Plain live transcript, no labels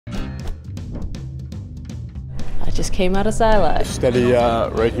Just came out of Sci Li. Study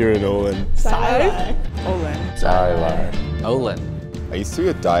right here in Olin. Sci Li. Olin. Sci Li. Olin. I used to be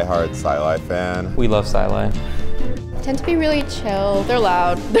a die-hard Sci Li fan. We love Sci Li. Tend to be really chill. They're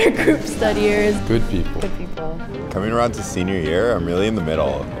loud. They're group studiers. Good people. Good people. Coming around to senior year, I'm really in the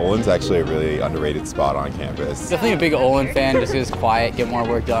middle. Olin's actually a really underrated spot on campus. Definitely a big Olin fan, just because it's quiet, get more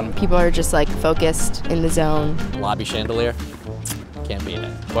work done. People are just like focused in the zone. Lobby chandelier. Can't beat it.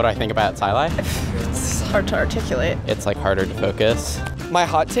 What do I think about Sci Li? It's hard to articulate. It's like harder to focus. My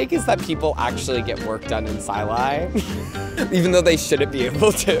hot take is that people actually get work done in Sci Li, even though they shouldn't be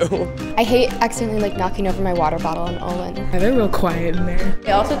able to. I hate accidentally like knocking over my water bottle in Olin. Yeah, they're real quiet in there.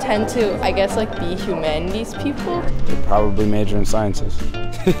 They also tend to, I guess, like be humanities people. They probably major in sciences.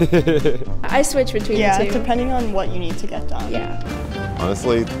 I switch between the two. Yeah, depending on what you need to get done. Yeah.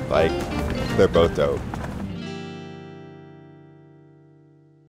 Honestly, like, they're both dope.